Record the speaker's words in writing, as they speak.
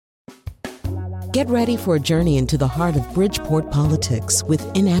Get ready for a journey into the heart of Bridgeport politics with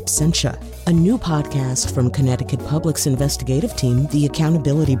In Absentia, a new podcast from Connecticut Public's investigative team, The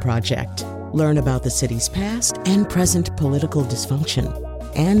Accountability Project. Learn about the city's past and present political dysfunction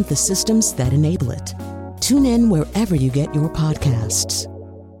and the systems that enable it. Tune in wherever you get your podcasts.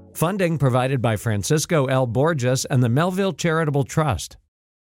 Funding provided by Francisco L. Borges and the Melville Charitable Trust.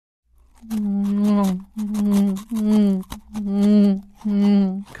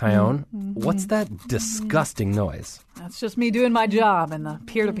 Kyone, what's that disgusting noise? That's just me doing my job in the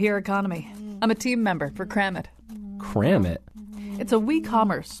peer-to-peer economy. I'm a team member for Cramit. Cramit? It's a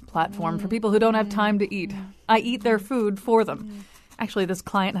WeCommerce platform for people who don't have time to eat. I eat their food for them. Actually, this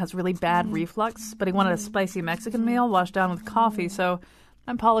client has really bad reflux, but he wanted a spicy Mexican meal washed down with coffee, so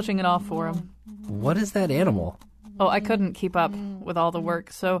I'm polishing it off for him. What is that animal? Oh, I couldn't keep up with all the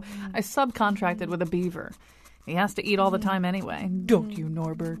work, so I subcontracted with a beaver. He has to eat all the time anyway. Don't you,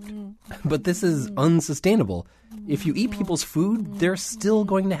 Norbert? But this is unsustainable. If you eat people's food, they're still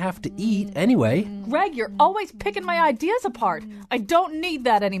going to have to eat anyway. Greg, you're always picking my ideas apart. I don't need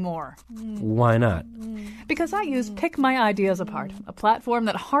that anymore. Why not? Because I use Pick My Ideas Apart, a platform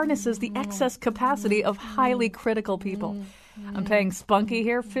that harnesses the excess capacity of highly critical people. I'm paying Spunky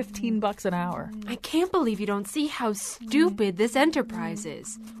here $15 an hour. I can't believe you don't see how stupid this enterprise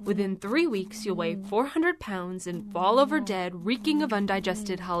is. Within 3 weeks, you'll weigh 400 pounds and fall over dead, reeking of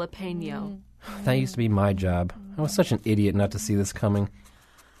undigested jalapeno. That used to be my job. I was such an idiot not to see this coming.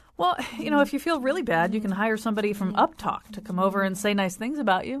 Well, if you feel really bad, you can hire somebody from Uptalk to come over and say nice things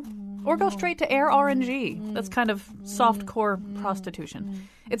about you. Or go straight to Air RNG. That's kind of soft-core prostitution.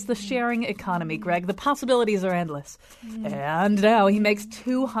 It's the sharing economy, Greg. The possibilities are endless. And now he makes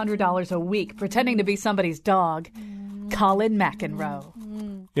 $200 a week pretending to be somebody's dog. Colin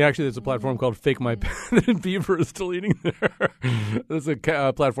McEnroe. Yeah, actually, there's a platform called Fake My Pet, and Beaver is still eating there. There's a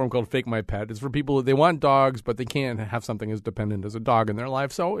platform called Fake My Pet. It's for people, they want dogs, but they can't have something as dependent as a dog in their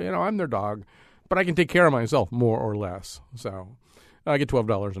life. So, I'm their dog, but I can take care of myself more or less. So I get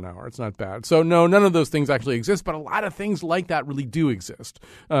 $12 an hour. It's not bad. So no, none of those things actually exist, but a lot of things like that really do exist.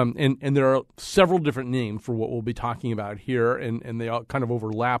 And there are several different names for what we'll be talking about here, and they all kind of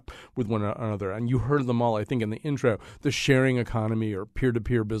overlap with one another. And you heard them all, I think, in the intro. The sharing economy or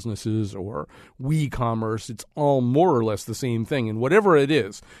peer-to-peer businesses or WeCommerce, it's all more or less the same thing. And whatever it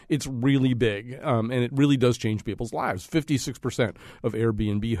is, it's really big, and it really does change people's lives. 56% of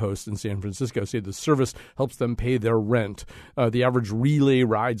Airbnb hosts in San Francisco say the service helps them pay their rent. The average Relay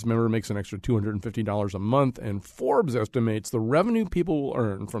Rides member makes an extra $250 a month, and Forbes estimates the revenue people will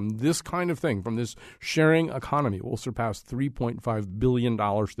earn from this kind of thing, from this sharing economy, will surpass $3.5 billion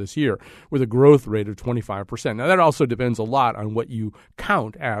this year, with a growth rate of 25%. Now, that also depends a lot on what you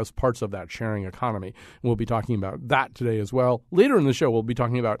count as parts of that sharing economy. And we'll be talking about that today as well. Later in the show, we'll be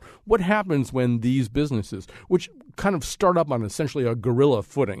talking about what happens when these businesses, which kind of start up on essentially a guerrilla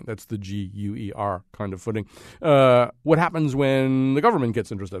footing, that's the GUER kind of footing, what happens when the government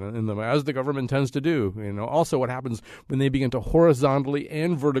gets interested in them, as the government tends to do. Also what happens when they begin to horizontally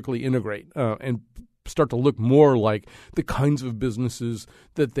and vertically integrate and start to look more like the kinds of businesses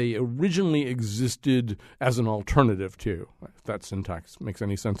that they originally existed as an alternative to, if that syntax makes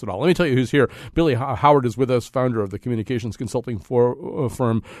any sense at all. Let me tell you who's here. Billy Howard is with us, founder of the communications consulting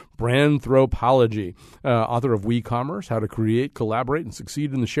firm Branthropology, author of WeCommerce, How to Create, Collaborate, and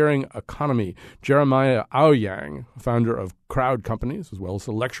Succeed in the Sharing Economy. Jeremiah Aoyang, founder of Crowd Companies, as well as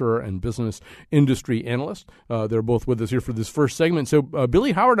a lecturer and business industry analyst. They're both with us here for this first segment. So,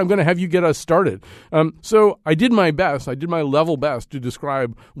 Billy Howard, I'm going to have you get us started. So I did my best, I did my level best to describe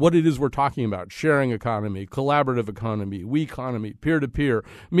what it is we're talking about: sharing economy, collaborative economy, WeEconomy, peer-to-peer.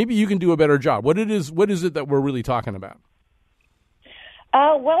 Maybe you can do a better job. What is it that we're really talking about?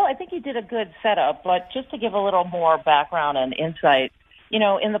 Well, I think you did a good setup, but just to give a little more background and insight,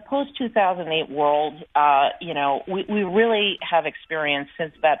 in the post-2008 world, we really have experienced,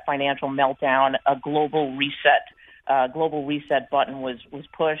 since that financial meltdown, a global reset button was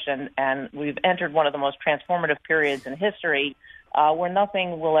pushed, and we've entered one of the most transformative periods in history where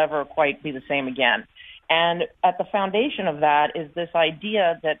nothing will ever quite be the same again. And at the foundation of that is this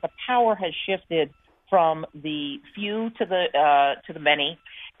idea that the power has shifted from the few to the many,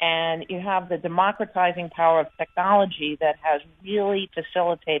 and you have the democratizing power of technology that has really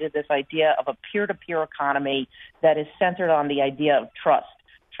facilitated this idea of a peer-to-peer economy that is centered on the idea of trust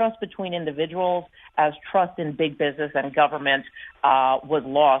between individuals, as trust in big business and government was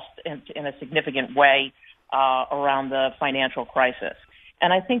lost in a significant way around the financial crisis.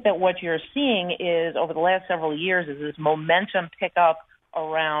 And I think that what you're seeing is, over the last several years, is this momentum pick up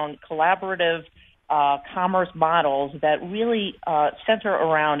around collaborative commerce models that really center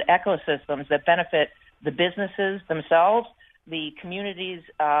around ecosystems that benefit the businesses themselves, the communities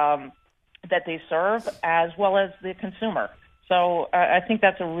that they serve, as well as the consumer. So I think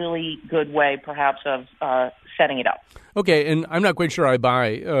that's a really good way, perhaps, of setting it up. Okay, and I'm not quite sure I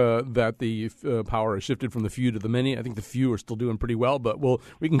buy that the power has shifted from the few to the many. I think the few are still doing pretty well, but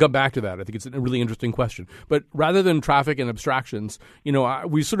we can come back to that. I think it's a really interesting question. But rather than traffic and abstractions,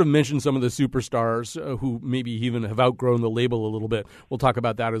 we sort of mentioned some of the superstars who maybe even have outgrown the label a little bit. We'll talk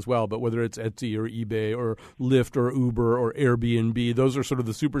about that as well. But whether it's Etsy or eBay or Lyft or Uber or Airbnb, those are sort of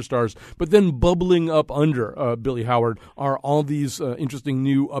the superstars. But then bubbling up under Billy Howard are all these interesting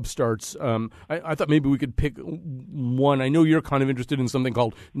new upstarts. I thought maybe we could pick one. I know you're kind of interested in something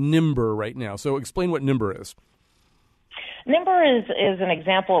called Nimber right now. So explain what Nimber is. Nimber is an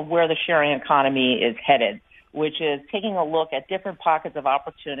example of where the sharing economy is headed, which is taking a look at different pockets of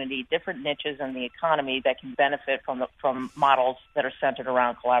opportunity, different niches in the economy that can benefit from models that are centered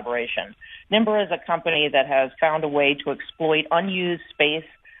around collaboration. Nimber is a company that has found a way to exploit unused space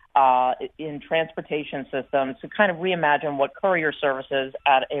in transportation systems to kind of reimagine what courier services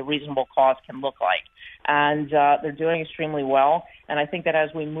at a reasonable cost can look like. And they're doing extremely well. And I think that as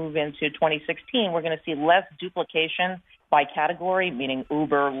we move into 2016, we're going to see less duplication by category, meaning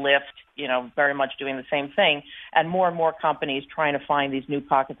Uber, Lyft, very much doing the same thing, and more companies trying to find these new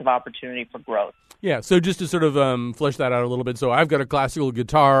pockets of opportunity for growth. Yeah, so just to sort of flesh that out a little bit, so I've got a classical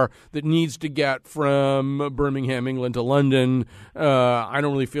guitar that needs to get from Birmingham, England to London. I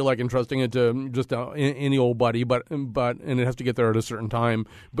don't really feel like entrusting it to just any old buddy, but and it has to get there at a certain time.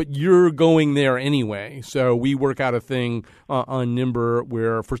 But you're going there anyway, so we work out a thing on Nimber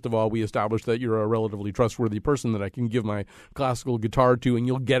where, first of all, we establish that you're a relatively trustworthy person that I can give my classical guitar to, and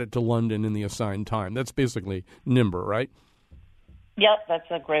you'll get it to London in the assigned time. That's basically Nimber, right? Yep, that's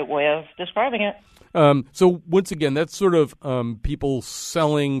a great way of describing it. So once again, that's sort of people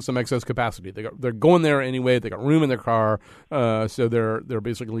selling some excess capacity. They're going there anyway. They got room in their car, so they're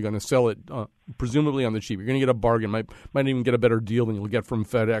basically going to sell it presumably on the cheap. You're going to get a bargain. Might even get a better deal than you'll get from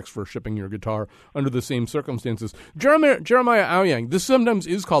FedEx for shipping your guitar under the same circumstances. Jeremiah Owyang, this sometimes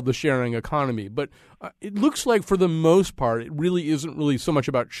is called the sharing economy, but it looks like for the most part, it really isn't really so much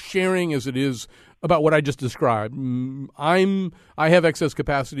about sharing as it is about what I just described. I have excess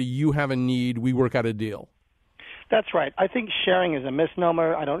capacity. You have a need. We work out a deal. That's right. I think sharing is a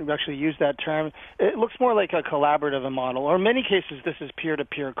misnomer. I don't actually use that term. It looks more like a collaborative model, or in many cases, this is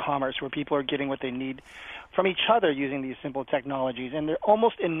peer-to-peer commerce, where people are getting what they need from each other using these simple technologies. And they're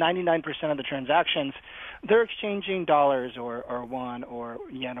almost in 99% of the transactions, they're exchanging dollars or won or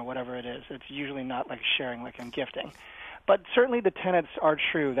yen or whatever it is. It's usually not like sharing, like in gifting. But certainly the tenets are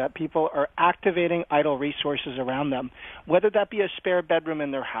true, that people are activating idle resources around them, whether that be a spare bedroom in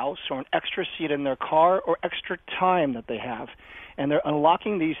their house or an extra seat in their car or extra time that they have. And they're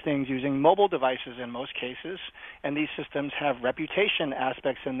unlocking these things using mobile devices in most cases, and these systems have reputation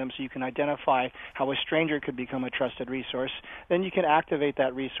aspects in them so you can identify how a stranger could become a trusted resource. Then you can activate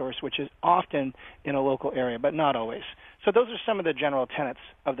that resource, which is often in a local area, but not always. So those are some of the general tenets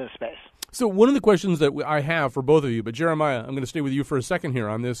of this space. So one of the questions that I have for both of you, but Jeremiah, I'm going to stay with you for a second here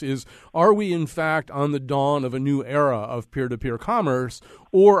on this, is are we in fact on the dawn of a new era of peer-to-peer commerce,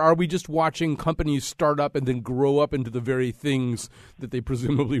 or are we just watching companies start up and then grow up into the very things that they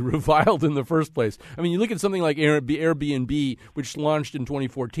presumably reviled in the first place? I mean, you look at something like Airbnb, which launched in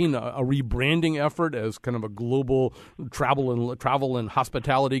 2014, a rebranding effort as kind of a global travel and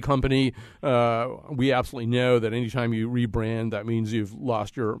hospitality company. We absolutely know that anytime you rebrand, that means you've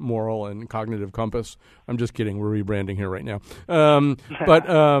lost your moral and cognitive compass. I'm just kidding. We're rebranding here right now.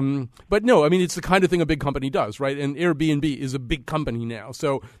 But no, I mean, it's the kind of thing a big company does, right? And Airbnb is a big company now.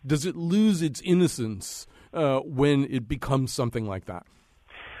 So does it lose its innocence when it becomes something like that?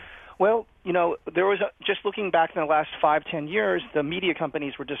 Well, there was just looking back in the last 5-10 years, the media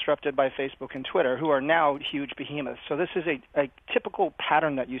companies were disrupted by Facebook and Twitter, who are now huge behemoths. So this is a typical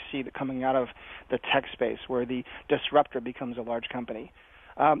pattern that you see coming out of the tech space, where the disruptor becomes a large company.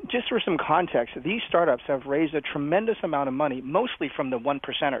 Just for some context, these startups have raised a tremendous amount of money, mostly from the one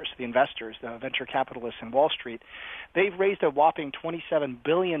percenters, the investors, the venture capitalists in Wall Street. They've raised a whopping $27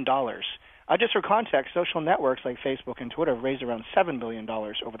 billion. Just for context, social networks like Facebook and Twitter have raised around $7 billion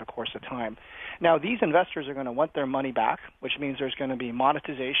over the course of time. Now, these investors are going to want their money back, which means there's going to be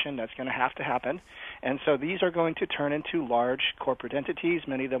monetization that's going to have to happen. And so these are going to turn into large corporate entities,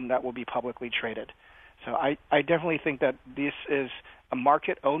 many of them that will be publicly traded. So I definitely think that this is a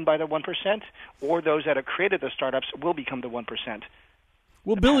market owned by the 1%, or those that have created the startups will become the 1%.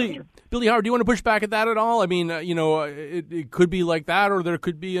 Well, Billy Howard, do you want to push back at that at all? I mean, it could be like that, or there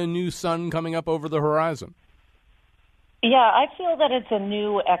could be a new sun coming up over the horizon. Yeah, I feel that it's a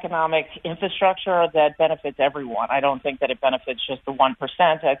new economic infrastructure that benefits everyone. I don't think that it benefits just the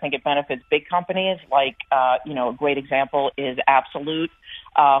 1%. I think it benefits big companies like, a great example is Absolute,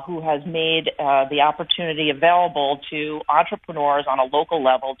 who has made the opportunity available to entrepreneurs on a local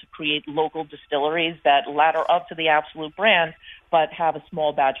level to create local distilleries that ladder up to the Absolute brand but have a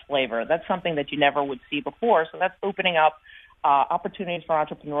small batch flavor. That's something that you never would see before, so that's opening up opportunities for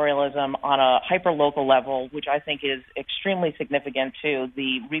entrepreneurialism on a hyper-local level, which I think is extremely significant to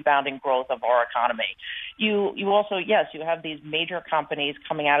the rebounding growth of our economy. You also, yes, you have these major companies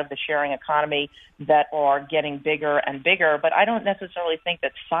coming out of the sharing economy that are getting bigger and bigger, but I don't necessarily think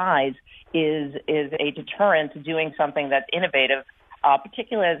that size is a deterrent to doing something that's innovative,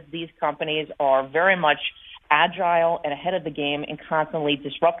 particularly as these companies are very much agile and ahead of the game and constantly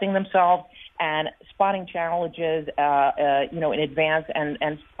disrupting themselves and spotting challenges, in advance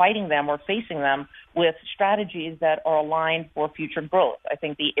and fighting them or facing them with strategies that are aligned for future growth. I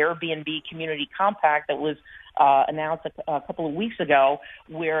think the Airbnb Community Compact that was announced a couple of weeks ago,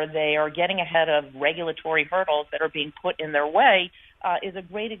 where they are getting ahead of regulatory hurdles that are being put in their way, is a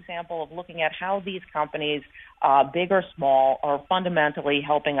great example of looking at how these companies, big or small, are fundamentally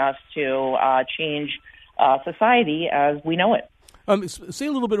helping us to change society as we know it. Say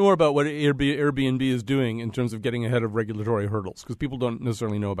a little bit more about what Airbnb is doing in terms of getting ahead of regulatory hurdles, because people don't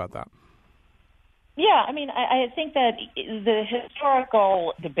necessarily know about that. Yeah, I mean, I think that the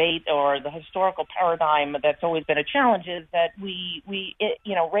historical debate or the historical paradigm that's always been a challenge is that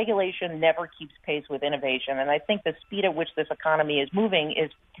regulation never keeps pace with innovation. And I think the speed at which this economy is moving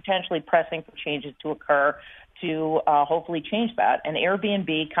is potentially pressing for changes to occur to hopefully change that. And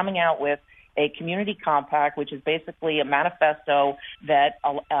Airbnb coming out with a community compact, which is basically a manifesto that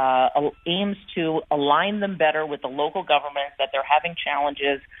aims to align them better with the local governments that they're having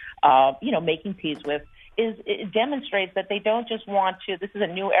challenges, making peace with, it demonstrates that they don't just want to, this is a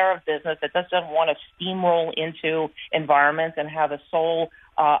new era of business that doesn't want to steamroll into environments and have a sole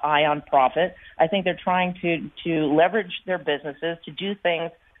eye on profit. I think they're trying to leverage their businesses to do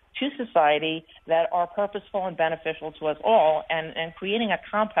things to society that are purposeful and beneficial to us all, and creating a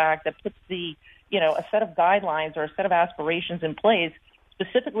compact that puts a set of guidelines or a set of aspirations in place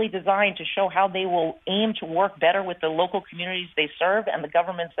specifically designed to show how they will aim to work better with the local communities they serve and the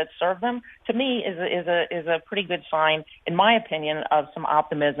governments that serve them, to me is a pretty good sign, in my opinion, of some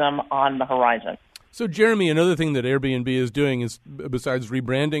optimism on the horizon. So, Jeremy, another thing that Airbnb is doing is, besides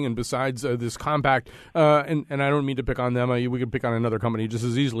rebranding and besides this compact, and I don't mean to pick on them. We could pick on another company just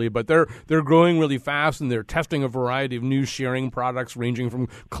as easily, but they're growing really fast, and they're testing a variety of new sharing products, ranging from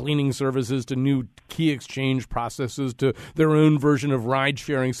cleaning services to new key exchange processes to their own version of ride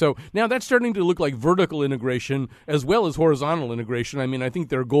sharing. So now that's starting to look like vertical integration as well as horizontal integration. I mean, I think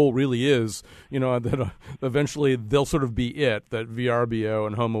their goal really is, that eventually they'll sort of be it, that VRBO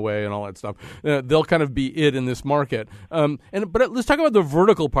and HomeAway and all that stuff. They'll kind of be it in this market. But let's talk about the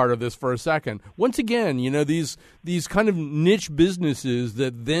vertical part of this for a second. Once again, these kind of niche businesses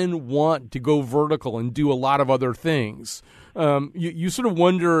that then want to go vertical and do a lot of other things. You sort of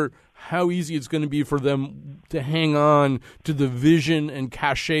wonder how easy it's going to be for them to hang on to the vision and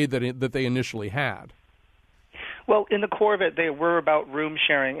cachet that they initially had. Well, in the core of it, they were about room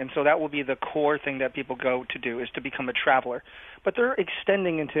sharing, and so that will be the core thing that people go to do, is to become a traveler. But they're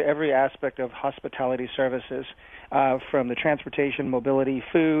extending into every aspect of hospitality services, from the transportation, mobility,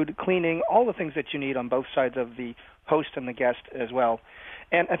 food, cleaning, all the things that you need on both sides of the host and the guest as well.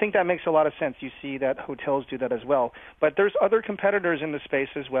 And I think that makes a lot of sense. You see that hotels do that as well. But there's other competitors in the space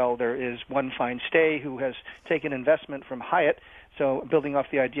as well. There is One Fine Stay, who has taken investment from Hyatt. So building off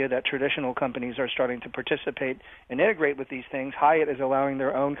the idea that traditional companies are starting to participate and integrate with these things, Hyatt is allowing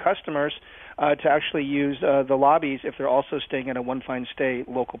their own customers to actually use the lobbies if they're also staying at a One Fine Stay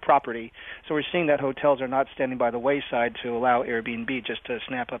local property. So we're seeing that hotels are not standing by the wayside to allow Airbnb just to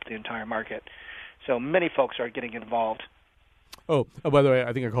snap up the entire market. So many folks are getting involved. Oh, by the way,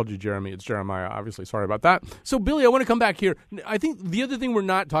 I think I called you Jeremy. It's Jeremiah, obviously. Sorry about that. So, Billy, I want to come back here. I think the other thing we're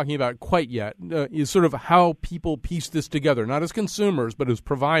not talking about quite yet is sort of how people piece this together, not as consumers, but as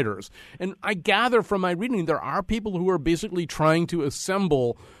providers. And I gather from my reading there are people who are basically trying to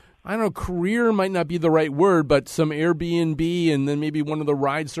assemble, I don't know, career might not be the right word, but some Airbnb and then maybe one of the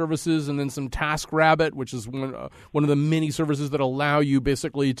ride services and then some TaskRabbit, which is one of the many services that allow you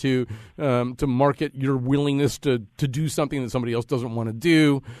basically to market your willingness to do something that somebody else doesn't want to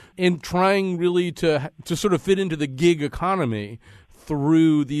do, and trying really to sort of fit into the gig economy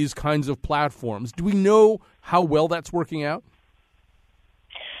through these kinds of platforms. Do we know how well that's working out?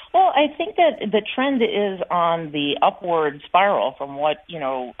 Well, I think that the trend is on the upward spiral from what,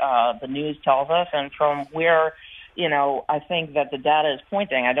 the news tells us and from where, I think that the data is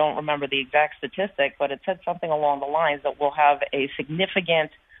pointing. I don't remember the exact statistic, but it said something along the lines that we'll have a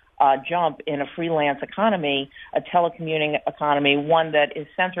significant jump in a freelance economy, a telecommuting economy, one that is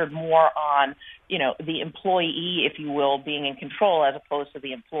centered more on, the employee, if you will, being in control as opposed to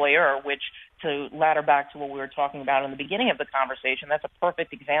the employer, which, to ladder back to what we were talking about in the beginning of the conversation, that's a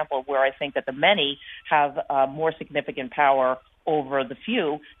perfect example of where I think that the many have more significant power over the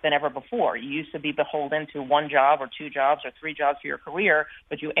few than ever before. You used to be beholden to one job or two jobs or three jobs for your career,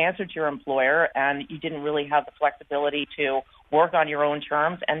 but you answered to your employer and you didn't really have the flexibility to work on your own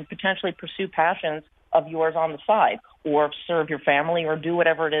terms and potentially pursue passions of yours on the side or serve your family or do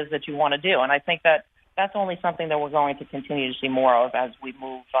whatever it is that you want to do. And I think that that's only something that we're going to continue to see more of as we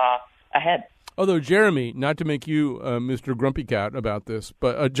move ahead. Although, Jeremy, not to make you Mr. Grumpy Cat about this,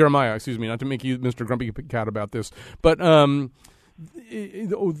 but Jeremiah, excuse me, not to make you Mr. Grumpy Cat about this, but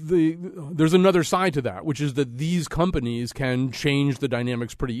there's another side to that, which is that these companies can change the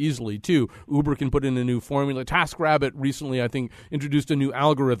dynamics pretty easily, too. Uber can put in a new formula. TaskRabbit recently, I think, introduced a new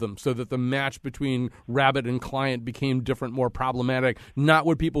algorithm so that the match between Rabbit and client became different, more problematic, not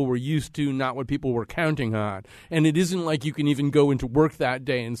what people were used to, not what people were counting on. And it isn't like you can even go into work that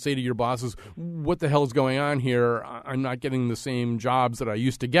day and say to your bosses, what the hell is going on here? I'm not getting the same jobs that I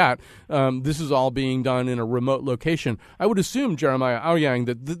used to get. This is all being done in a remote location. I would assume, Jeremiah Aoyang,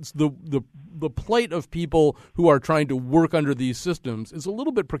 that the plight of people who are trying to work under these systems is a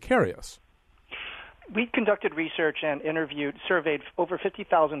little bit precarious. We conducted research and surveyed over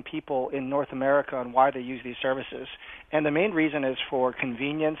 50,000 people in North America on why they use these services. And the main reason is for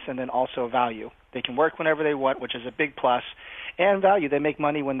convenience and then also value. They can work whenever they want, which is a big plus, and value. They make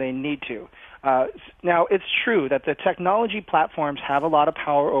money when they need to. Now, it's true that the technology platforms have a lot of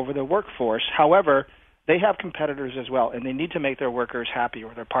power over the workforce. However, they have competitors as well, and they need to make their workers happy,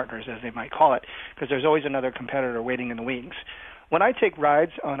 or their partners, as they might call it, because there's always another competitor waiting in the wings. When I take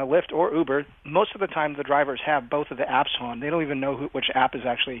rides on a Lyft or Uber, most of the time the drivers have both of the apps on. They don't even know which app is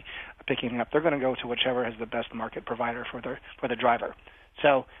actually picking up. They're going to go to whichever has the best market provider for the driver.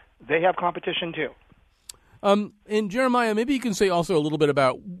 So they have competition too. And Jeremiah, maybe you can say also a little bit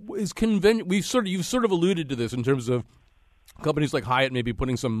about you've sort of alluded to this in terms of companies like Hyatt maybe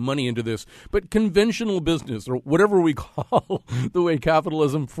putting some money into this, but conventional business, or whatever we call the way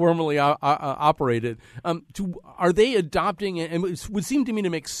capitalism formally operated, are they adopting, and it would seem to me to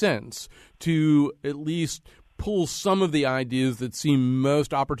make sense to at least pull some of the ideas that seem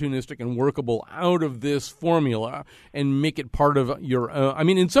most opportunistic and workable out of this formula and make it part of your own. I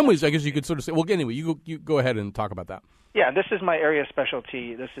mean, in some ways, I guess you could sort of say, well, anyway, you go ahead and talk about that. Yeah, this is my area of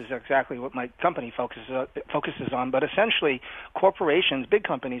specialty. This is exactly what my company focuses on. But essentially, corporations, big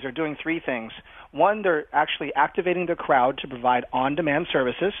companies, are doing three things. One, they're actually activating the crowd to provide on-demand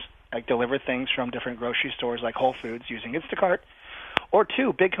services, like deliver things from different grocery stores like Whole Foods using Instacart. Or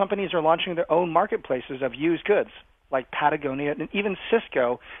two, big companies are launching their own marketplaces of used goods, like Patagonia, and even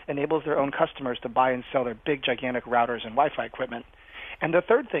Cisco enables their own customers to buy and sell their big, gigantic routers and Wi-Fi equipment. And the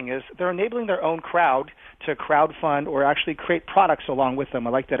third thing is they're enabling their own crowd to crowdfund or actually create products along with them. I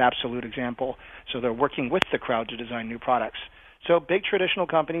like that Absolute example. So they're working with the crowd to design new products. So big traditional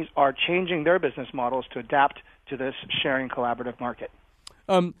companies are changing their business models to adapt to this sharing collaborative market.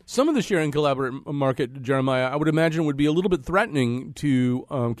 Some of the sharing collaborative market, Jeremiah, I would imagine would be a little bit threatening to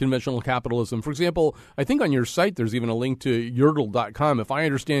conventional capitalism. For example, I think on your site there's even a link to Yerdle.com. If I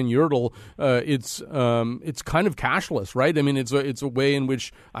understand Yerdle, it's kind of cashless, right? I mean, it's a way in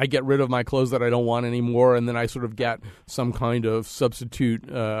which I get rid of my clothes that I don't want anymore, and then I sort of get some kind of substitute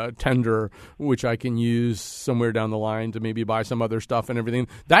tender, which I can use somewhere down the line to maybe buy some other stuff and everything.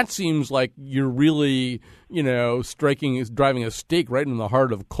 That seems like you're really, driving a stake right in the heart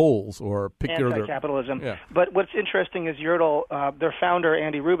of Kohl's or anti-capitalism. Yeah. But what's interesting is Yerdle, their founder,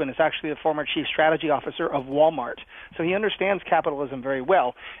 Andy Rubin, is actually the former chief strategy officer of Walmart. So he understands capitalism very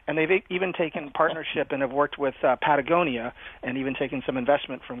well. And they've even taken partnership and have worked with Patagonia and even taken some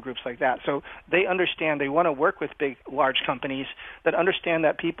investment from groups like that. So they understand, they want to work with big, large companies that understand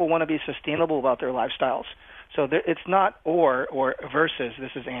that people want to be sustainable about their lifestyles. So it's not or versus,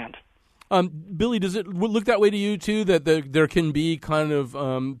 this is and. Billy, does it look that way to you too? That there can be kind of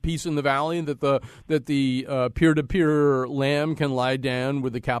peace in the valley, and that the peer-to-peer lamb can lie down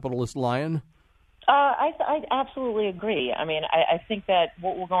with the capitalist lion? I absolutely agree. I mean, I think that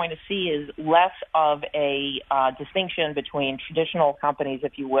what we're going to see is less of a distinction between traditional companies,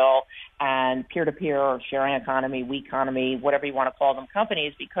 if you will, and peer-to-peer or sharing economy, we economy, whatever you want to call them,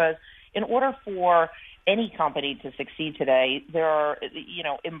 companies, because in order for any company to succeed today, there are,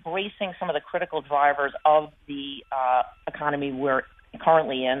 embracing some of the critical drivers of the economy we're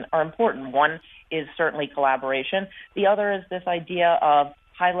currently in are important. One is certainly collaboration. The other is this idea of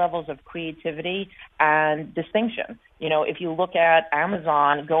high levels of creativity and distinction. If you look at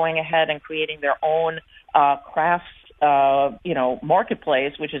Amazon going ahead and creating their own crafts,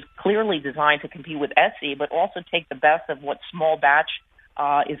 marketplace, which is clearly designed to compete with Etsy, but also take the best of what small batch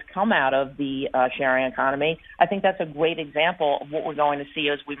is come out of the sharing economy. I think that's a great example of what we're going to see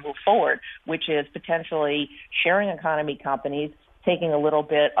as we move forward, which is potentially sharing economy companies taking a little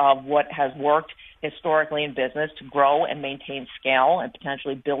bit of what has worked historically in business to grow and maintain scale and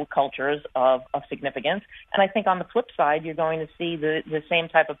potentially build cultures of significance. And I think on the flip side, you're going to see the same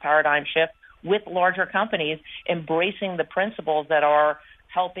type of paradigm shift with larger companies embracing the principles that are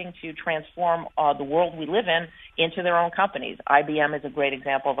helping to transform the world we live in into their own companies. IBM is a great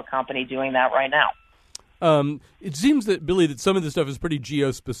example of a company doing that right now. It seems that, Billy, that some of this stuff is pretty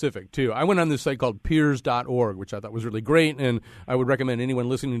geo-specific, too. I went on this site called peers.org, which I thought was really great, and I would recommend anyone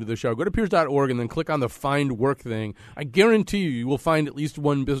listening to the show, go to peers.org and then click on the Find Work thing. I guarantee you will find at least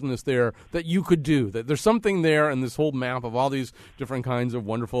one business there that you could do, that there's something there in this whole map of all these different kinds of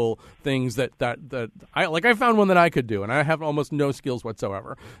wonderful things that I found one that I could do, and I have almost no skills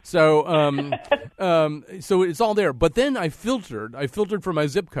whatsoever. So so it's all there. But then I filtered for my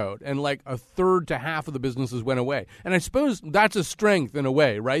zip code, and like a third to half of the businesses went away. And I suppose that's a strength in a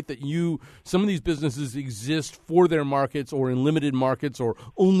way, right? That some of these businesses exist for their markets or in limited markets or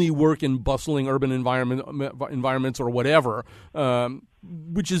only work in bustling urban environments or whatever,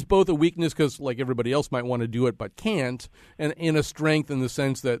 which is both a weakness because like everybody else might want to do it but can't, and a strength in the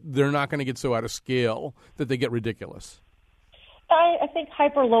sense that they're not going to get so out of scale that they get ridiculous. I think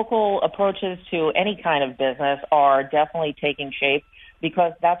hyper-local approaches to any kind of business are definitely taking shape,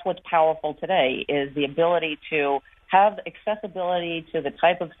 because that's what's powerful today, is the ability to have accessibility to the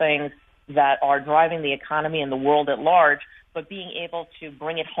type of things that are driving the economy and the world at large, but being able to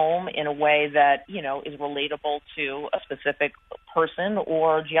bring it home in a way that, is relatable to a specific person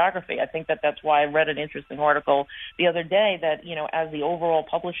or geography. I think that's why I read an interesting article the other day that, as the overall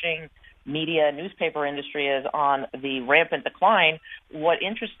publishing media newspaper industry is on the rampant decline, what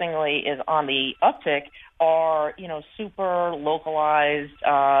interestingly is on the uptick are, super localized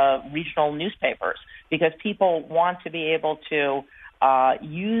regional newspapers, because people want to be able to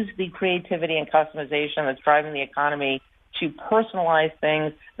use the creativity and customization that's driving the economy to personalize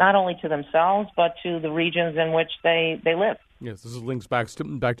things, not only to themselves, but to the regions in which they live. Yes, this is links back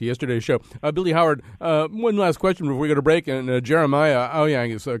to yesterday's show. Billy Howard, one last question before we go to break. And Jeremiah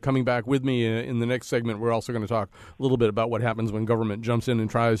Aoyang is coming back with me in the next segment. We're also going to talk a little bit about what happens when government jumps in and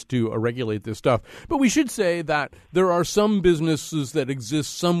tries to regulate this stuff. But we should say that there are some businesses that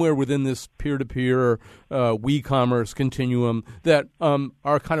exist somewhere within this peer-to-peer WeCommerce continuum that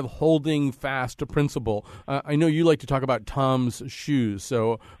are kind of holding fast to principle. I know you like to talk about Tom's Shoes,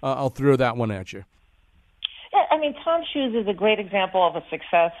 so I'll throw that one at you. Yeah, I mean, Tom's Shoes is a great example of a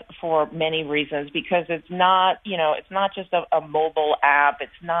success for many reasons, because it's not just a mobile app.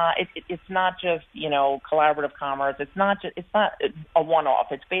 It's not just, collaborative commerce. It's not a one-off.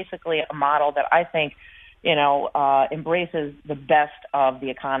 It's basically a model that I think, embraces the best of the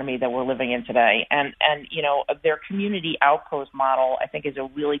economy that we're living in today. And their community outpost model, I think, is a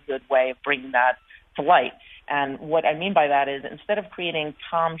really good way of bringing that to light. And what I mean by that is, instead of creating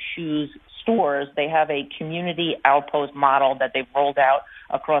Tom's Shoes stores, they have a community outpost model that they've rolled out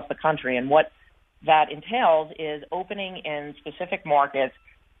across the country. And what that entails is opening in specific markets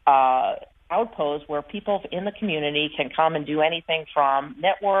outposts where people in the community can come and do anything from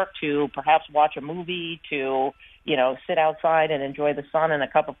network to perhaps watch a movie to, sit outside and enjoy the sun and a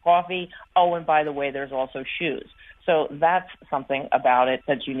cup of coffee. Oh, and by the way, there's also shoes. So that's something about it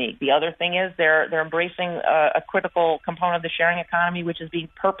that's unique. The other thing is they're embracing a critical component of the sharing economy, which is being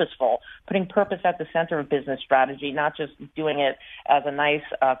purposeful, putting purpose at the center of business strategy, not just doing it as a nice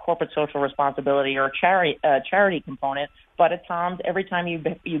corporate social responsibility or charity component. But at Tom's, every time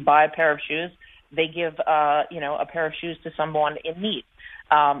you buy a pair of shoes, they give a pair of shoes to someone in need.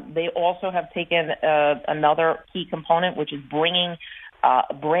 They also have taken another key component, which is bringing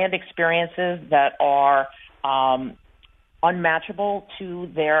brand experiences that are unmatchable to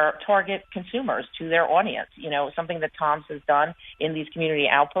their target consumers, to their audience. Something that Tom's has done in these community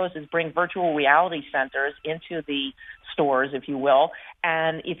outposts is bring virtual reality centers into the stores, if you will.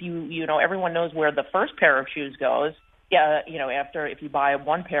 And if everyone knows where the first pair of shoes goes, after if you buy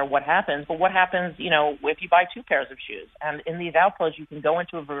one pair, what happens? But what happens, if you buy two pairs of shoes? And in these outposts, you can go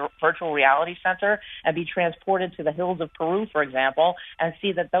into a virtual reality center and be transported to the hills of Peru, for example, and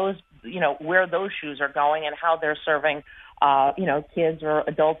see that those, where those shoes are going and how they're serving, kids or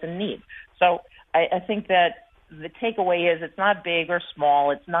adults in need. So I think that the takeaway is it's not big or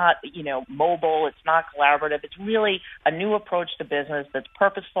small. It's not, mobile. It's not collaborative. It's really a new approach to business that's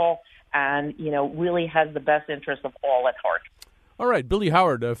purposeful and, really has the best interest of all at heart. All right, Billy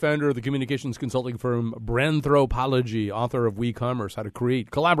Howard, founder of the communications consulting firm Branthropology, author of WeCommerce, How to Create,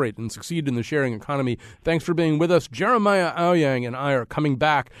 Collaborate, and Succeed in the Sharing Economy. Thanks for being with us. Jeremiah Owyang and I are coming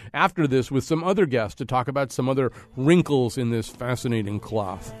back after this with some other guests to talk about some other wrinkles in this fascinating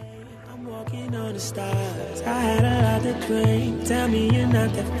cloth. I'm walking on the stars. I had a lot to drink. Tell me you're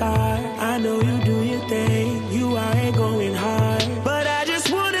not that far. I know you do your thing. You are going hard. But I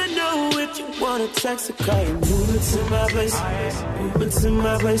just want to know if you want to text a call. Move it to my place. Move it to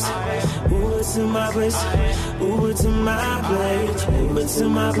my place. Move it to my place. Move it to my place. Move it to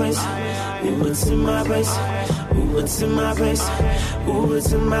my place. Move it to my place. Move it to my place. Move it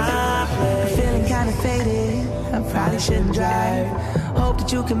to my place. I'm feeling kind of faded. I probably shouldn't drive. Hope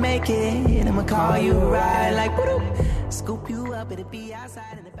that you can make it. I'ma call you a ride. Like, scoop you up. It'll be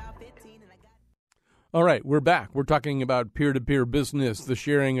outside in about 15. All right, we're back. We're talking about peer-to-peer business, the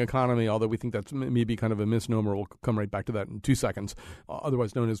sharing economy, although we think that's maybe kind of a misnomer. We'll come right back to that in 2 seconds,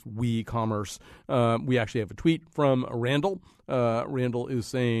 otherwise known as WeCommerce. We actually have a tweet from Randall. Randall is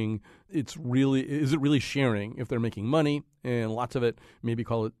saying, is it really sharing if they're making money? And lots of it, maybe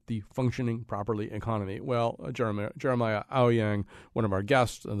call it the functioning properly economy. Well, Jeremiah Owyang, one of our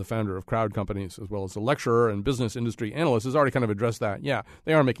guests and the founder of Crowd Companies, as well as a lecturer and business industry analyst, has already kind of addressed that. Yeah,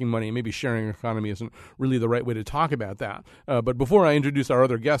 they are making money. Maybe sharing economy isn't really the right way to talk about that. But before I introduce our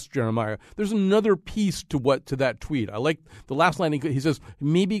other guest, Jeremiah, there's another piece to that tweet. I like the last line. He says,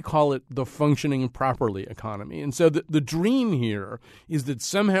 maybe call it the functioning properly economy. And so the dream here is that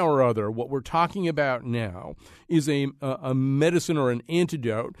somehow or other, what we're talking about now is a medicine or an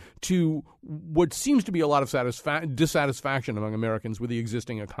antidote to what seems to be a lot of dissatisfaction among Americans with the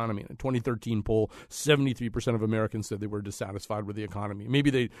existing economy. In a 2013 poll, 73% of Americans said they were dissatisfied with the economy.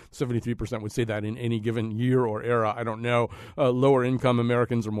 Maybe 73% would say that in any given year or era. I don't know. Lower income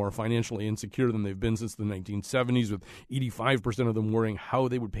Americans are more financially insecure than they've been since the 1970s, with 85% of them worrying how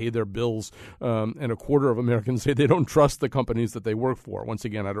they would pay their bills. And a quarter of Americans say they don't trust the companies that they work for. Once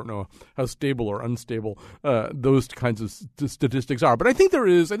again, I don't know how stable or unstable those kinds of statistics are. But I think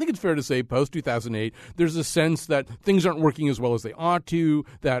it's fair to say post-2008, there's a sense that things aren't working as well as they ought to,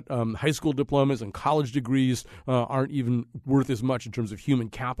 that high school diplomas and college degrees aren't even worth as much in terms of human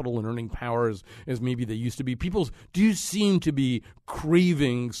capital and earning power as maybe they used to be. People do seem to be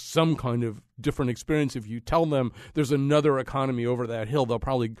craving some kind of different experience. If you tell them there's another economy over that hill, they'll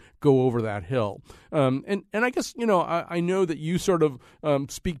probably go over that hill. And I guess, I know that you sort of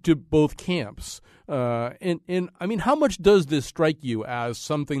speak to both camps. And I mean, how much does this strike you as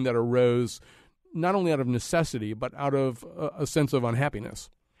something that arose not only out of necessity, but out of a sense of unhappiness?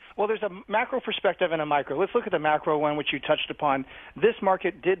 Well, there's a macro perspective and a micro. Let's look at the macro one, which you touched upon. This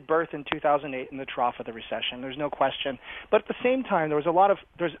market did birth in 2008 in the trough of the recession. There's no question. But at the same time, there's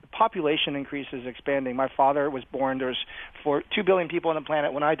population increases expanding. My father was born. There's 2 billion people on the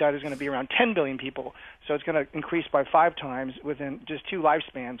planet. When I die, there's going to be around 10 billion people. So it's going to increase by 5 times within just 2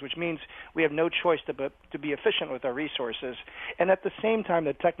 lifespans, which means we have no choice to be efficient with our resources. And at the same time,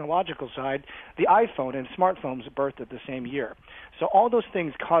 the technological side, the iPhone and smartphones birthed at the same year. So all those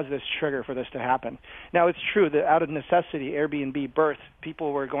things cause this trigger for this to happen. Now, it's true that out of necessity, Airbnb birthed.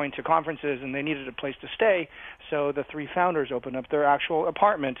 People were going to conferences and they needed a place to stay, so the 3 founders opened up their actual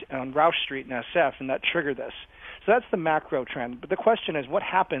apartment on Rausch Street in SF, and that triggered this. So that's the macro trend. But the question is, what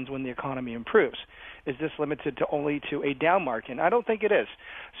happens when the economy improves? Is this limited only to a down market? I don't think it is.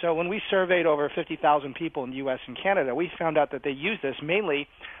 So when we surveyed over 50,000 people in the U.S. and Canada, we found out that they use this mainly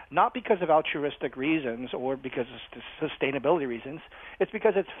not because of altruistic reasons or because of sustainability reasons. It's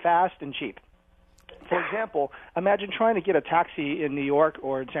because it's fast and cheap. For example, imagine trying to get a taxi in New York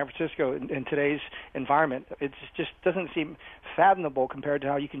or in San Francisco in today's environment. It just doesn't seem fathomable compared to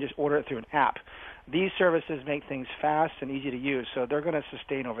how you can just order it through an app. These services make things fast and easy to use, so they're going to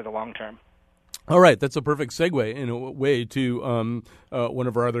sustain over the long term. All right, that's a perfect segue in a way to one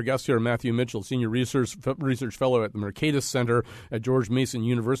of our other guests here, Matthew Mitchell, Senior Research Fellow at the Mercatus Center at George Mason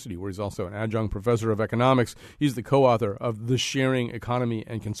University, where he's also an adjunct professor of economics. He's the co-author of The Sharing Economy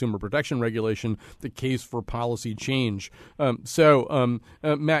and Consumer Protection Regulation, The Case for Policy Change.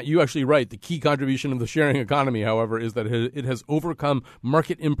 Matt, you actually write, the key contribution of the sharing economy, however, is that it has overcome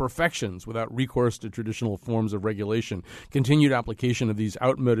market imperfections without recourse to traditional forms of regulation. Continued application of these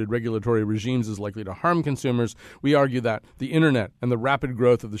outmoded regulatory regimes is likely to harm consumers. We argue that the internet and the rapid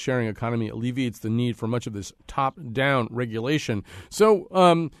growth of the sharing economy alleviates the need for much of this top-down regulation.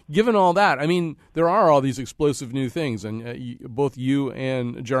 So, given all that, I mean, there are all these explosive new things, and both you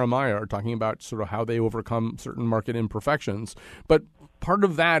and Jeremiah are talking about sort of how they overcome certain market imperfections. But part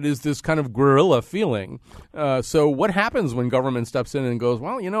of that is this kind of guerrilla feeling. So what happens when government steps in and goes,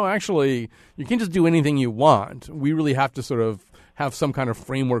 well, actually, you can't just do anything you want. We really have to sort of have some kind of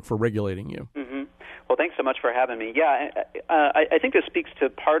framework for regulating you. Mm-hmm. Well, thanks so much for having me. Yeah, I think this speaks to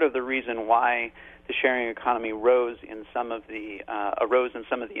part of the reason why the sharing economy rose in some of the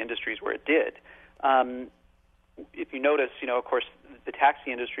industries where it did. If you notice, of course, the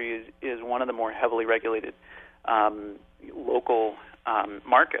taxi industry is one of the more heavily regulated local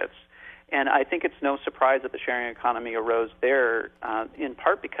markets. And I think it's no surprise that the sharing economy arose there, in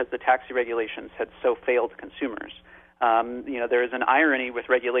part because the taxi regulations had so failed consumers. There is an irony with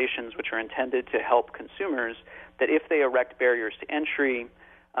regulations which are intended to help consumers that if they erect barriers to entry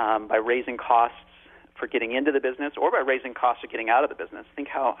by raising costs for getting into the business or by raising costs of getting out of the business, think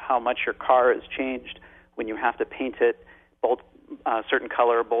how much your car has changed when you have to paint it, certain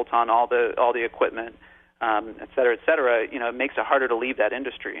color, bolt on all the equipment, et cetera, et cetera. It makes it harder to leave that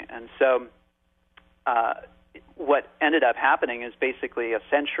industry. And so what ended up happening is basically a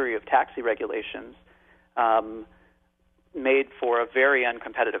century of taxi regulations made for a very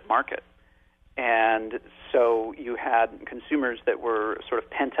uncompetitive market. And so you had consumers that were sort of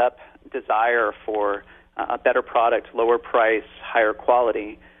pent-up desire for a better product, lower price, higher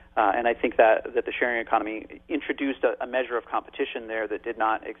quality. And I think that the sharing economy introduced a measure of competition there that did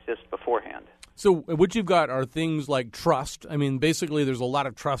not exist beforehand. So what you've got are things like trust. I mean, basically, there's a lot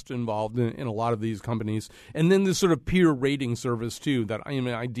of trust involved in a lot of these companies. And then this sort of peer rating service, too, that,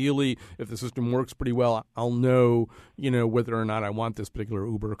 ideally, if the system works pretty well, I'll know, whether or not I want this particular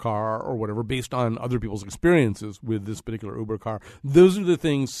Uber car or whatever based on other people's experiences with this particular Uber car. Those are the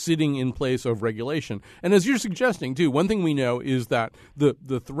things sitting in place of regulation. And as you're suggesting, too, one thing we know is that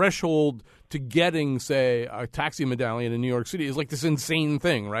the threshold to getting, say, a taxi medallion in New York City is like this insane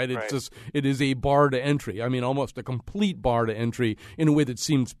thing, right? It is a bar to entry. I mean, almost a complete bar to entry in a way that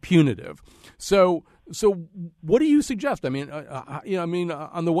seems punitive. So what do you suggest? I mean,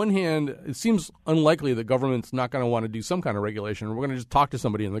 on the one hand, it seems unlikely that government's not going to want to do some kind of regulation. We're going to just talk to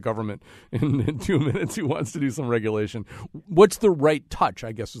somebody in the government in 2 minutes who wants to do some regulation. What's the right touch,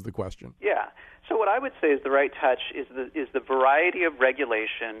 I guess, is the question. Yeah. So what I would say is the right touch is the variety of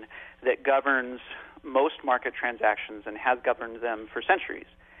regulation that governs most market transactions and has governed them for centuries.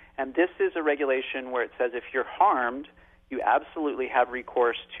 And this is a regulation where it says if you're harmed, you absolutely have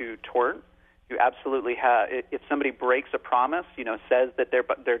recourse to tort. You absolutely have, if somebody breaks a promise, says that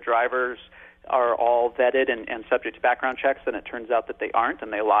their drivers are all vetted and subject to background checks, and it turns out that they aren't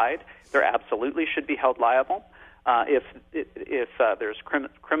and they lied, there absolutely should be held liable. If there's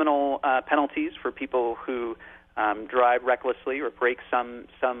criminal penalties for people who drive recklessly or break some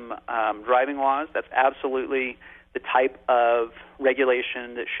driving laws, that's absolutely the type of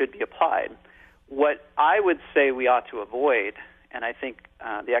regulation that should be applied. What I would say we ought to avoid, and I think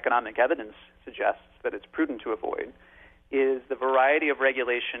the economic evidence suggests that it's prudent to avoid, is the variety of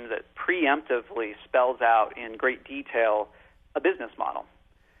regulation that preemptively spells out in great detail a business model.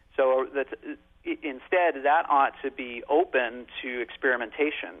 So instead, that ought to be open to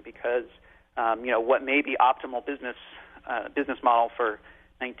experimentation because, what may be optimal business model for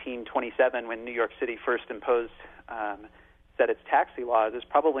 1927 when New York City first set its taxi laws is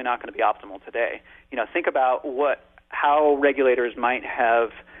probably not going to be optimal today. Think about how regulators might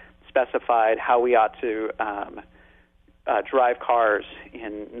have specified how we ought to drive cars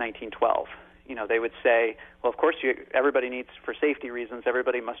in 1912. They would say, well, of course, everybody needs, for safety reasons,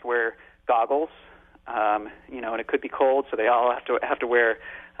 everybody must wear goggles. And it could be cold, so they all have to wear,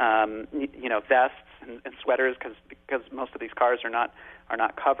 vests and sweaters because most of these cars are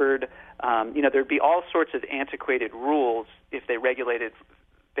not covered. There'd be all sorts of antiquated rules if they regulated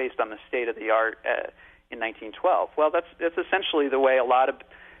based on the state of the art in 1912. Well, that's essentially the way a lot of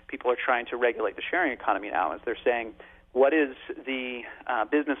people are trying to regulate the sharing economy now. Is they're saying, what is the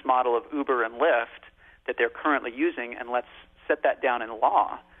business model of Uber and Lyft that they're currently using, and let's set that down in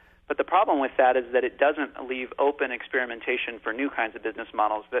law But the problem with that is that it doesn't leave open experimentation for new kinds of business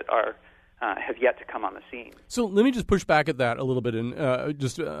models that are have yet to come on the scene. So let me just push back at that a little bit,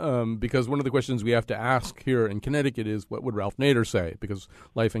 and because one of the questions we have to ask here in Connecticut is, what would Ralph Nader say? Because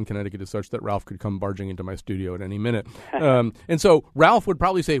life in Connecticut is such that Ralph could come barging into my studio at any minute. And so Ralph would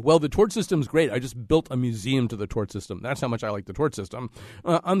probably say, well, the tort system's great. I just built a museum to the tort system. That's how much I like the tort system.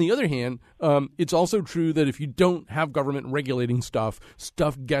 On the other hand, it's also true that if you don't have government regulating stuff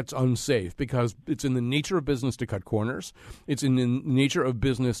gets unsafe because it's in the nature of business to cut corners. It's in the nature of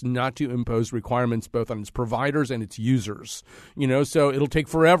business not to impose requirements both on its providers and its users. So it'll take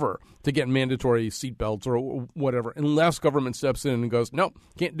forever to get mandatory seatbelts or whatever unless government steps in and goes, no,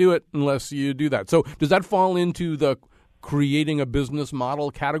 can't do it unless you do that. So does that fall into the creating a business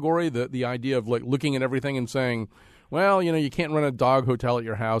model category, the idea of like looking at everything and saying, well, you can't run a dog hotel at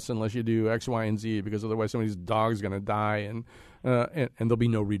your house unless you do X, Y, and Z because otherwise somebody's dog's going to die and there'll be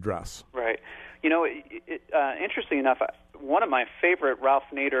no redress. Right. Interesting enough, one of my favorite Ralph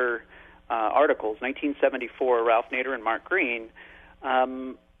Nader articles, 1974, Ralph Nader and Mark Green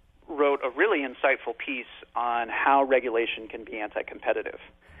wrote a really insightful piece on how regulation can be anti-competitive.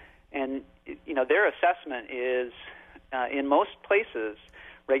 And, their assessment is, in most places,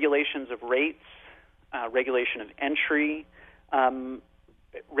 regulations of rates, regulation of entry,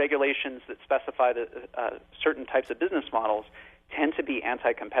 regulations that specify certain types of business models tend to be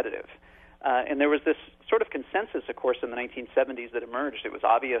anti-competitive. And there was this sort of consensus, of course, in the 1970s that emerged. It was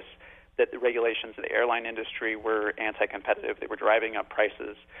obvious that the regulations of the airline industry were anti-competitive. They were driving up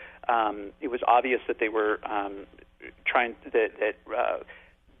prices. It was obvious that they were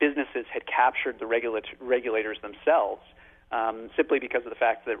businesses had captured the regulators themselves simply because of the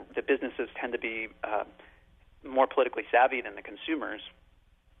fact that the businesses tend to be more politically savvy than the consumers.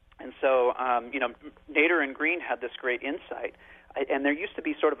 And so, Nader and Green had this great insight. And there used to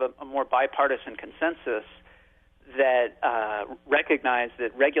be sort of a more bipartisan consensus that recognized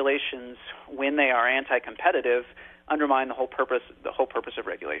that regulations, when they are anti-competitive, undermine the whole purpose of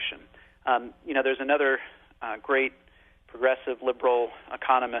regulation. There's another great progressive liberal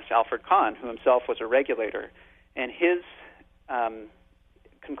economist, Alfred Kahn, who himself was a regulator, and his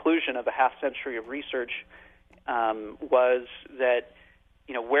conclusion of a half century of research was that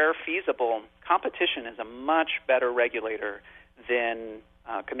where feasible, competition is a much better regulator than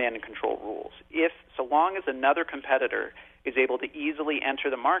command and control rules. So long as another competitor is able to easily enter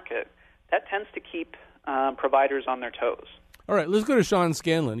the market, that tends to keep providers on their toes. All right, let's go to Sean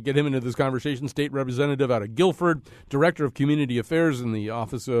Scanlon, get him into this conversation. State representative out of Guilford, director of community affairs in the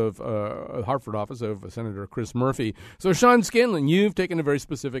office of Hartford office of Senator Chris Murphy. So, Sean Scanlon, you've taken a very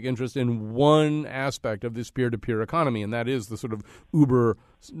specific interest in one aspect of this peer-to-peer economy, and that is the sort of Uber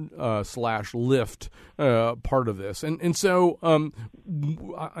slash Lyft part of this. And so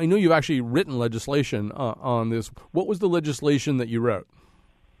I know you've actually written legislation on this. What was the legislation that you wrote?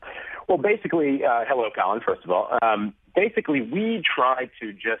 Well, basically, hello, Colin, first of all. Basically, we tried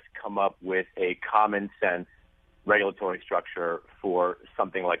to just come up with a common sense regulatory structure for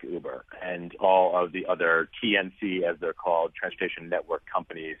something like Uber and all of the other TNC, as they're called, transportation network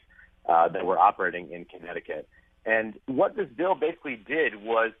companies that were operating in Connecticut. And what this bill basically did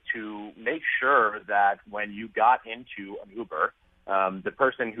was to make sure that when you got into an Uber, the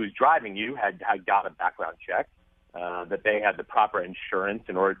person who's driving you had got a background check, that they had the proper insurance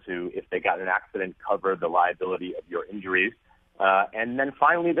in order to, if they got in an accident, cover the liability of your injuries. And then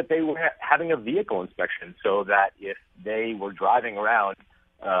finally that they were having a vehicle inspection so that if they were driving around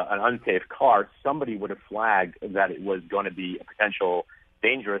an unsafe car, somebody would have flagged that it was going to be a potential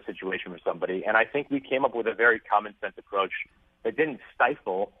dangerous situation for somebody. And I think we came up with a very common sense approach that didn't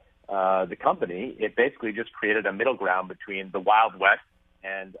stifle the company. It basically just created a middle ground between the Wild West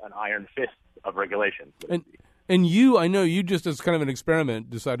and an iron fist of regulation. And you, I know you just as kind of an experiment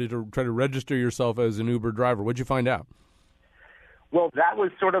decided to try to register yourself as an Uber driver. What'd you find out? Well, that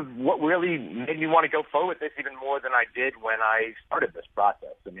was sort of what really made me want to go forward with this even more than I did when I started this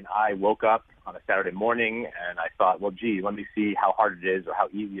process. I mean, I woke up on a Saturday morning and I thought, well, gee, let me see how hard it is or how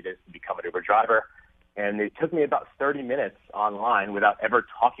easy it is to become an Uber driver. And it took me about 30 minutes online without ever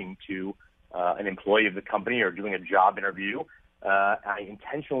talking to an employee of the company or doing a job interview. I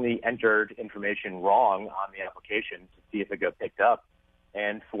intentionally entered information wrong on the application to see if it got picked up.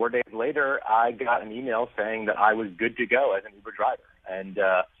 And 4 days later, I got an email saying that I was good to go as an Uber driver. And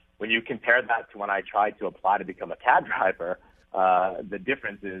when you compare that to when I tried to apply to become a cab driver, the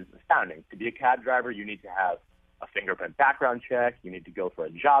difference is astounding. To be a cab driver, you need to have a fingerprint background check. You need to go for a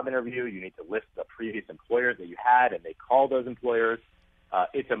job interview. You need to list the previous employers that you had, and they call those employers.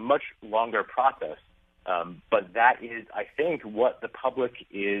 It's a much longer process But that is, I think, what the public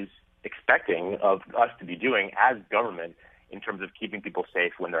is expecting of us to be doing as government in terms of keeping people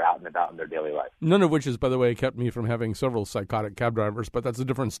safe when they're out and about in their daily life. None of which has, by the way, kept me from having several psychotic cab drivers, but that's a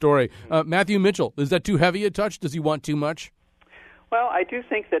different story. Matthew Mitchell, is that too heavy a touch? Does he want too much? Well, I do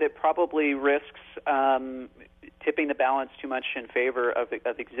think that it probably risks tipping the balance too much in favor of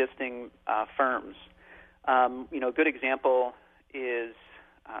existing firms. A good example is,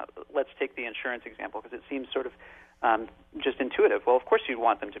 let's take the insurance example, because it seems sort of just intuitive. Well, of course you'd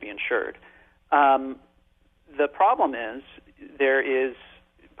want them to be insured. The problem is,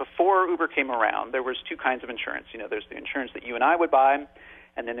 before Uber came around, there was two kinds of insurance. There's the insurance that you and I would buy,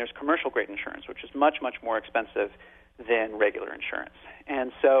 and then there's commercial-grade insurance, which is much, much more expensive than regular insurance.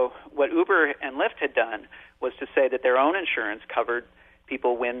 And so what Uber and Lyft had done was to say that their own insurance covered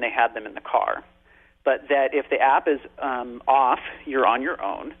people when they had them in the car, but that if the app is off, you're on your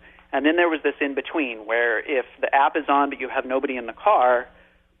own. And then there was this in-between where if the app is on but you have nobody in the car,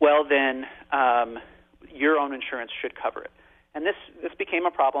 well, then your own insurance should cover it. And this became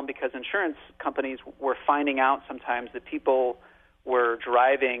a problem because insurance companies were finding out sometimes that people were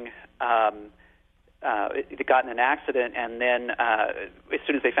driving they got in an accident, and then as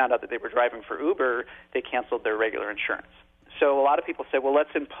soon as they found out that they were driving for Uber, they canceled their regular insurance. So a lot of people say, well, let's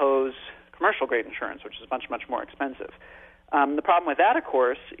impose commercial-grade insurance, which is much, much more expensive. The problem with that, of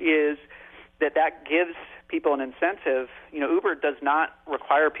course, is that gives people an incentive. Uber does not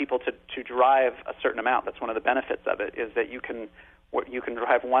require people to drive a certain amount. That's one of the benefits of it, is that you can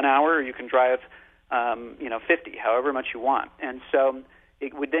drive 1 hour, or you can drive 50, however much you want. And so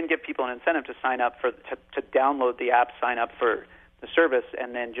it would then give people an incentive to sign up to download the app, sign up for the service,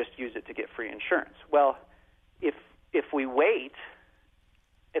 and then just use it to get free insurance. Well, if we wait,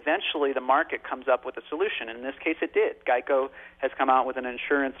 eventually the market comes up with a solution. In this case, it did. Geico has come out with an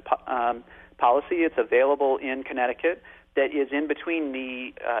insurance policy. It's available in Connecticut that is in between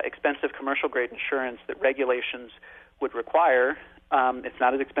the expensive commercial-grade insurance that regulations would require. It's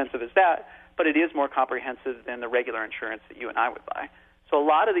not as expensive as that, but it is more comprehensive than the regular insurance that you and I would buy. So a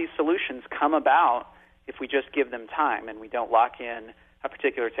lot of these solutions come about if we just give them time and we don't lock in a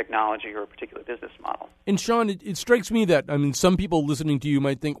particular technology or a particular business model. And Sean, it strikes me that, some people listening to you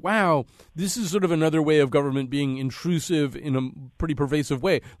might think, wow, this is sort of another way of government being intrusive in a pretty pervasive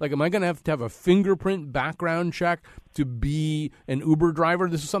way. Like, am I going to have a fingerprint background check to be an Uber driver?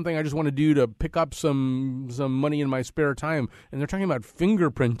 This is something I just want to do to pick up some money in my spare time. And they're talking about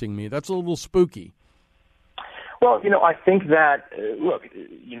fingerprinting me. That's a little spooky. Well, I think that,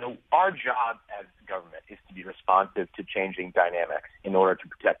 our job as government is to be responsive to changing dynamics in order to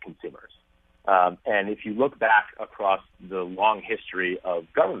protect consumers. And if you look back across the long history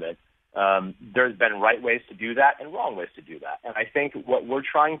of government, there's been right ways to do that and wrong ways to do that. And I think what we're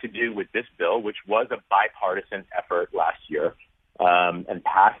trying to do with this bill, which was a bipartisan effort last year and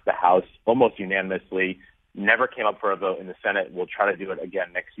passed the House almost unanimously, never came up for a vote in the Senate. We'll try to do it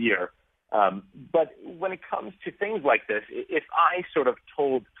again next year. But when it comes to things like this, if I sort of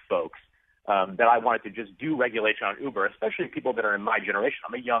told folks that I wanted to just do regulation on Uber, especially people that are in my generation,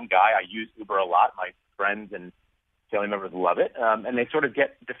 I'm a young guy, I use Uber a lot, my friends and family members love it, and they sort of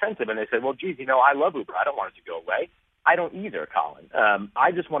get defensive and they say, well, geez, I love Uber, I don't want it to go away. I don't either, Colin.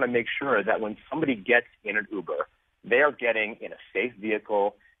 I just want to make sure that when somebody gets in an Uber, they are getting in a safe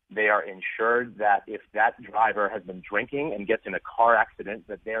vehicle. They are insured that if that driver has been drinking and gets in a car accident,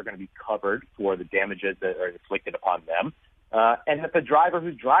 that they are going to be covered for the damages that are inflicted upon them. And that the driver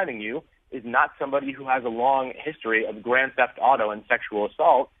who's driving you is not somebody who has a long history of grand theft auto and sexual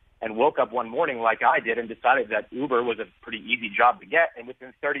assault and woke up one morning like I did and decided that Uber was a pretty easy job to get, and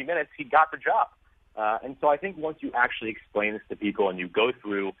within 30 minutes he got the job. And so I think once you actually explain this to people and you go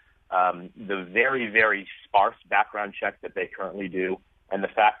through the very, very sparse background check that they currently do, and the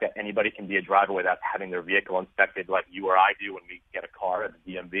fact that anybody can be a driver without having their vehicle inspected like you or I do when we get a car at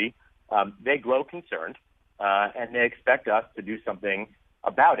the DMV, they grow concerned, and they expect us to do something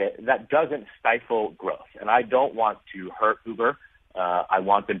about it that doesn't stifle growth. And I don't want to hurt Uber. I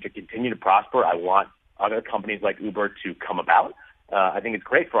want them to continue to prosper. I want other companies like Uber to come about. I think it's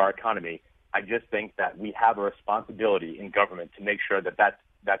great for our economy. I just think that we have a responsibility in government to make sure that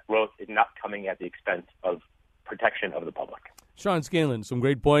that growth is not coming at the expense of protection of the public. Sean Scanlon, some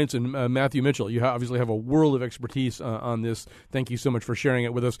great points, and Matthew Mitchell, you obviously have a world of expertise on this. Thank you so much for sharing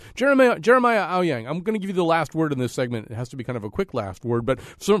it with us. Jeremiah Owyang, I'm going to give you the last word in this segment. It has to be kind of a quick last word, but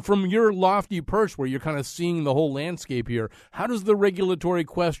from your lofty perch where you're kind of seeing the whole landscape here, how does the regulatory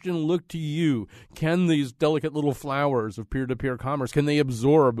question look to you? Can these delicate little flowers of peer-to-peer commerce, can they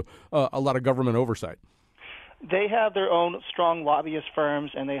absorb a lot of government oversight? They have their own strong lobbyist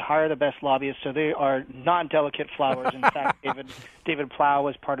firms, and they hire the best lobbyists, so they are not delicate flowers. In fact, David Plow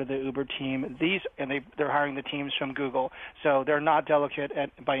was part of the Uber team. They're hiring the teams from Google, so they're not delicate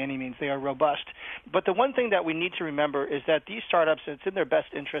by any means. They are robust. But the one thing that we need to remember is that these startups, it's in their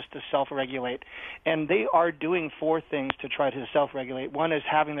best interest to self-regulate, and they are doing 4 things to try to self-regulate. One is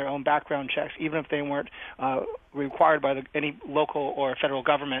having their own background checks, even if they weren't required by any local or federal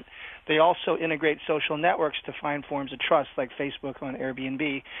government. They also integrate social networks to find forms of trust, like Facebook on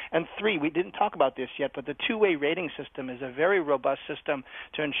Airbnb. And 3, we didn't talk about this yet, but the two-way rating system is a very robust system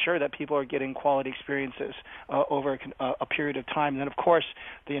to ensure that people are getting quality experiences over a period of time. And then, of course,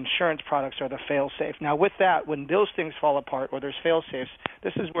 the insurance products are the fail-safe. Now, with that, when those things fall apart or there's fail-safes,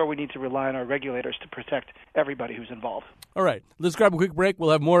 this is where we need to rely on our regulators to protect everybody who's involved. All right, let's grab a quick break.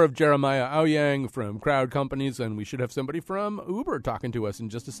 We'll have more of Jeremiah Owyang from Crowd Companies, and we should have somebody from Uber talking to us in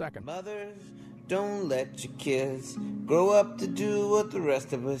just a second. Mothers, don't let your kids grow up to do what the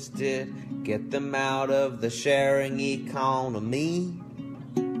rest of us did. Get them out of the sharing economy.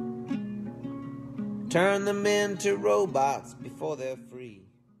 Turn them into robots before they're free.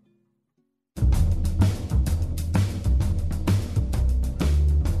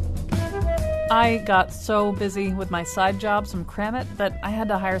 I got so busy with my side jobs from Cramit that I had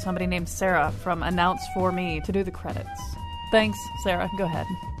to hire somebody named Sarah from Announce For Me to do the credits. Thanks, Sarah. Go ahead.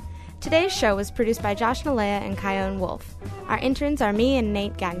 Today's show was produced by Josh Nalea and Kyone Wolf. Our interns are me and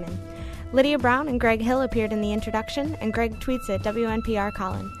Nate Gagnon. Lydia Brown and Greg Hill appeared in the introduction, and Greg tweets at WNPR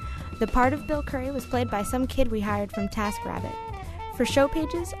Colin. The part of Bill Curry was played by some kid we hired from TaskRabbit. For show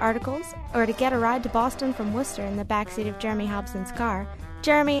pages, articles, or to get a ride to Boston from Worcester in the backseat of Jeremy Hobson's car,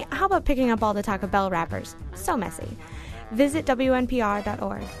 Jeremy, how about picking up all the Taco Bell wrappers? So messy. Visit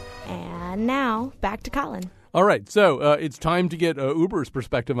WNPR.org. And now, back to Colin. All right, so it's time to get Uber's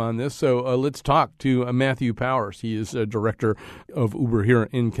perspective on this. So let's talk to Matthew Powers. He is director of Uber here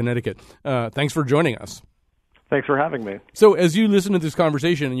in Connecticut. Thanks for joining us. Thanks for having me. So as you listen to this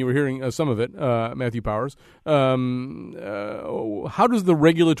conversation, and you were hearing some of it, Matthew Powers, how does the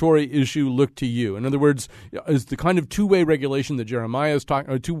regulatory issue look to you? In other words, is the kind of two-way regulation that Jeremiah is talking,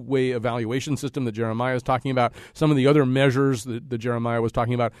 or two-way evaluation system that Jeremiah is talking about, some of the other measures that Jeremiah was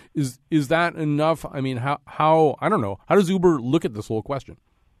talking about, is that enough? I mean, how I don't know. How does Uber look at this whole question?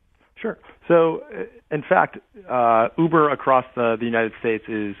 Sure. So, in fact, Uber across the United States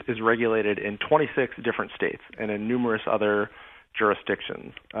is regulated in 26 different states and in numerous other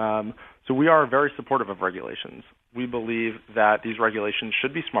jurisdictions. So we are very supportive of regulations. We believe that these regulations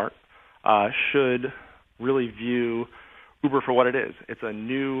should be smart, should really view Uber for what it is. It's a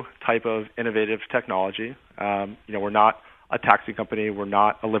new type of innovative technology. We're not a taxi company. We're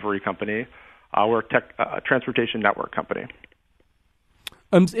not a livery company. We're a transportation network company.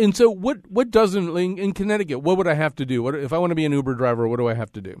 And so what doesn't, in Connecticut, what would I have to do? If I want to be an Uber driver, what do I have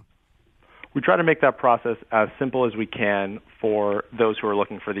to do? We try to make that process as simple as we can for those who are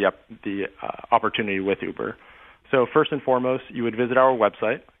looking for the opportunity with Uber. So first and foremost, you would visit our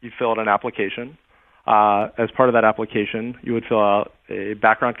website. You'd fill out an application. As part of that application, you would fill out a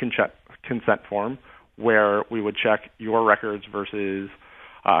background consent form where we would check your records versus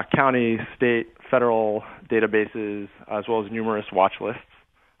county, state, federal databases, as well as numerous watch lists.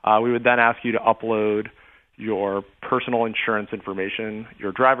 We would then ask you to upload your personal insurance information,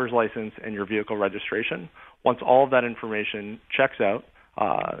 your driver's license, and your vehicle registration. Once all of that information checks out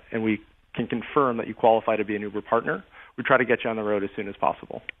and we can confirm that you qualify to be an Uber partner, we try to get you on the road as soon as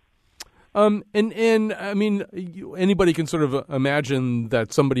possible. And I mean, anybody can sort of imagine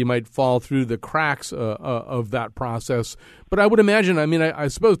that somebody might fall through the cracks of that process. But I would imagine, I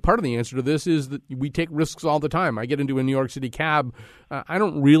suppose part of the answer to this is that we take risks all the time. I get into a New York City cab. I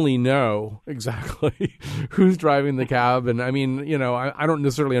don't really know exactly who's driving the cab. And I don't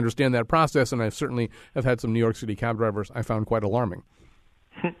necessarily understand that process. And I certainly have had some New York City cab drivers I found quite alarming.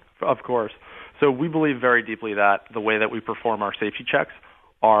 Of course. So we believe very deeply that the way that we perform our safety checks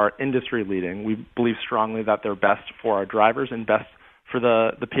are industry leading. We believe strongly that they're best for our drivers and best for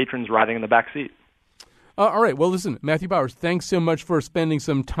the patrons riding in the back seat. All right. Well, listen, Matthew Powers, thanks so much for spending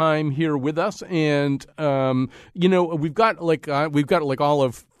some time here with us. And we've got all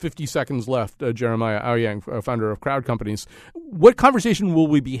of 50 seconds left. Jeremiah Owyang, founder of Crowd Companies. What conversation will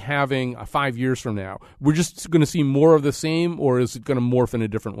we be having 5 years from now? We're just going to see more of the same, or is it going to morph in a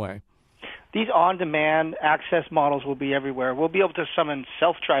different way? These on-demand access models will be everywhere. We'll be able to summon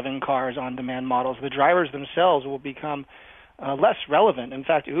self-driving cars on-demand models. The drivers themselves will become less relevant. In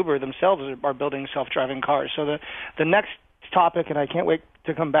fact, Uber themselves are building self-driving cars. So the next topic, and I can't wait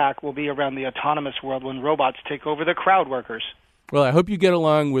to come back, will be around the autonomous world when robots take over the crowd workers. Well, I hope you get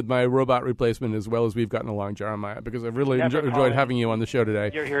along with my robot replacement as well as we've gotten along, Jeremiah, because I've really enjoyed having you on the show today.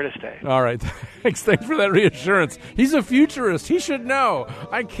 You're here to stay. All right. Thanks for that reassurance. He's a futurist. He should know.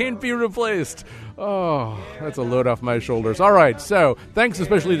 I can't be replaced. Oh, that's a load off my shoulders. All right. So thanks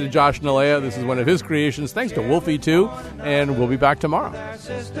especially to Josh Nalea. This is one of his creations. Thanks to Wolfie, too. And we'll be back tomorrow. Our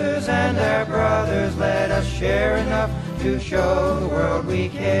sisters and our brothers, let us share enough to show the world we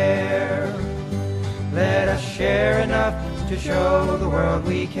care. Let us share enough to show the world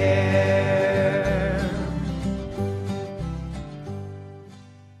we care.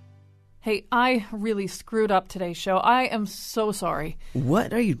 Hey, I really screwed up today's show. I am so sorry.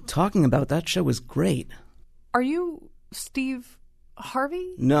 What are you talking about? That show was great. Are you Steve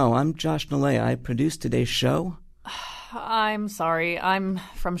Harvey? No, I'm Josh Nalea. I produced today's show. I'm sorry. I'm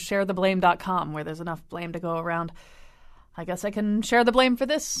from ShareTheBlame.com, where there's enough blame to go around. I guess I can share the blame for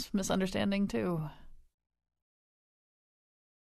this misunderstanding, too.